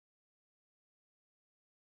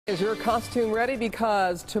Is your costume ready?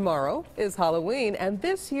 Because tomorrow is Halloween, and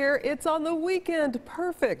this year it's on the weekend.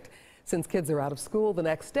 Perfect. Since kids are out of school the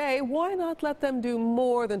next day, why not let them do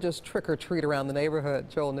more than just trick or treat around the neighborhood?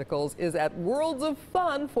 Joel Nichols is at Worlds of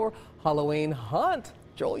Fun for Halloween Hunt.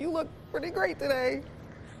 Joel, you look pretty great today.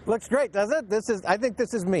 Looks great, does it? I think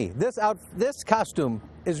this is me. This costume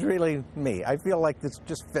is really me. I feel like this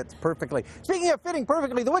just fits perfectly. Speaking of fitting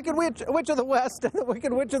perfectly, the Wicked Witch of the West and the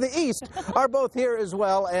Wicked Witch of the East are both here as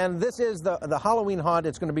well. And this is the Halloween Haunt.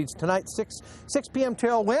 It's going to be tonight, 6 p.m.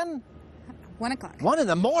 till when? 1 o'clock. 1 in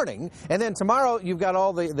the morning. And then tomorrow you've got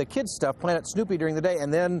all the kids stuff, Planet Snoopy during the day,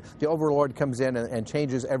 and then the Overlord comes in and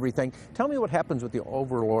changes everything. Tell me what happens when the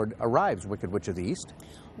Overlord arrives, Wicked Witch of the East.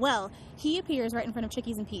 Well, he appears right in front of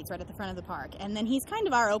Chickies and Pete's right at the front of the park, and then he's kind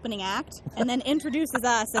of our opening act, and then introduces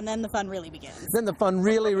us, and then the fun really begins. Then the fun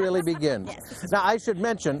really begins. Yes. Now, I should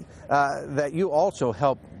mention that you also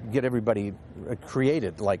help get everybody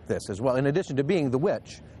created like this as well. In addition to being the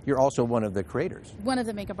witch, you're also one of the creators. One of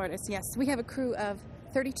the makeup artists, yes. We have a crew of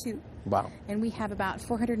 32. Wow. And we have about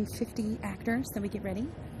 450 actors that we get ready.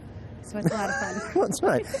 So it's a lot of fun. That's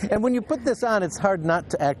right. And when you put this on, it's hard not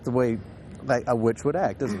to act the way like a witch would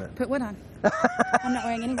act, isn't it? Put what on? I'm not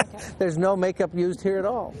wearing any makeup. There's no makeup used here at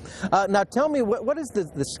all. Now tell me, what is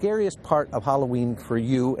the scariest part of Halloween for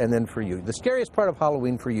you and then for you? The scariest part of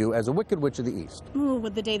Halloween for you as a Wicked Witch of the East? Ooh,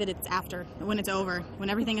 with the day that it's after, when it's over, when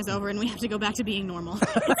everything is over and we have to go back to being normal.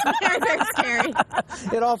 It's very, very scary.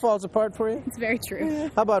 It all falls apart for you? It's very true.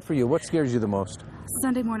 How about for you? What scares you the most?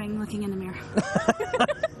 Sunday morning looking in the mirror.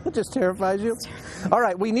 It just terrifies you? All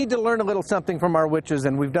right, we need to learn a little something from our witches,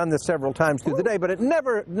 and we've done this several times through the day, but it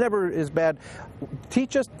never is bad.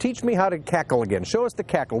 Teach me how to cackle again. Show us the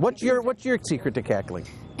cackle. What's your secret to cackling?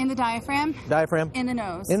 In the diaphragm. Diaphragm? In the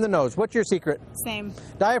nose. In the nose. What's your secret? Same.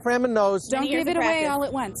 Diaphragm and nose. Don't give it away all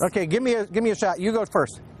at once. Okay, give me a shot. You go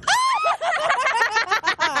first.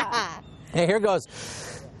 Hey, here goes.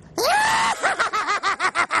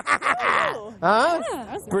 Huh?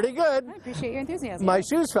 Yeah, pretty good. I appreciate your enthusiasm. My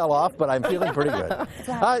shoes fell off, but I'm feeling pretty good.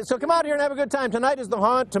 So come out here and have a good time. Tonight is the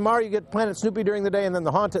Haunt. Tomorrow you get Planet Snoopy during the day, and then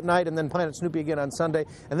the Haunt at night, and then Planet Snoopy again on Sunday.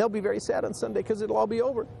 And they'll be very sad on Sunday because it'll all be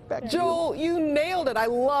over. Back to Joel, you nailed it. I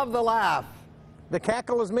love the laugh. The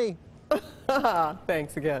cackle is me.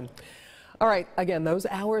 Thanks again. All right, again, those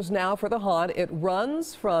hours now for the Haunt. It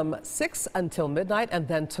runs from 6 until midnight, and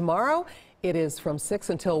then tomorrow it is from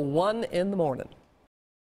 6 until 1 in the morning.